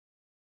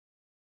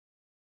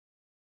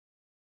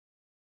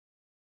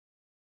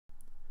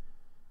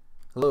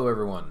Hello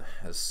everyone.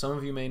 As some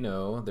of you may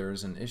know,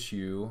 there's an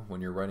issue when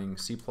you're writing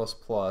C++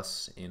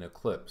 in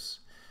Eclipse.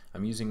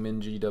 I'm using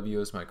MinGW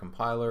as my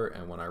compiler,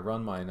 and when I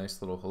run my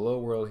nice little hello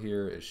world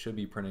here, it should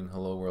be printing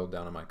hello world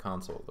down on my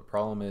console. The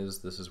problem is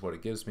this is what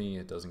it gives me.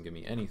 It doesn't give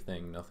me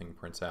anything. Nothing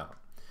prints out.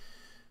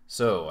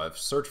 So I've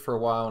searched for a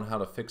while on how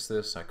to fix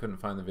this. I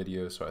couldn't find the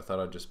video, so I thought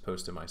I'd just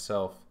post it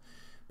myself.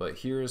 But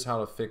here's how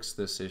to fix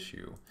this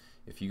issue.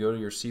 If you go to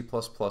your C++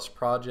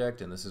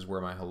 project, and this is where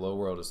my hello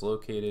world is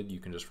located, you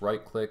can just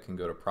right click and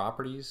go to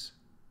properties.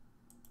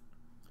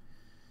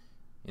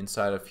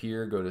 Inside of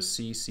here, go to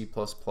C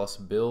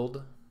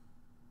build,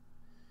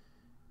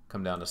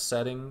 come down to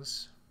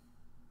settings,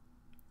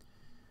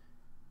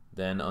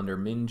 then under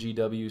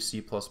MinGW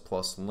C++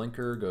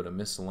 linker, go to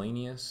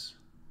miscellaneous,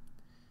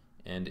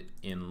 and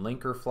in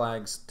linker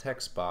flags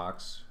text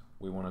box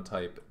we want to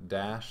type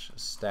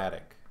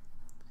 -static.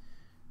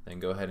 Then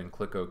go ahead and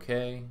click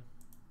OK,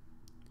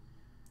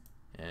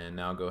 and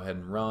now go ahead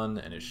and run,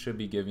 and it should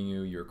be giving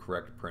you your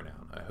correct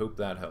printout. I hope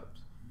that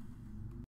helps.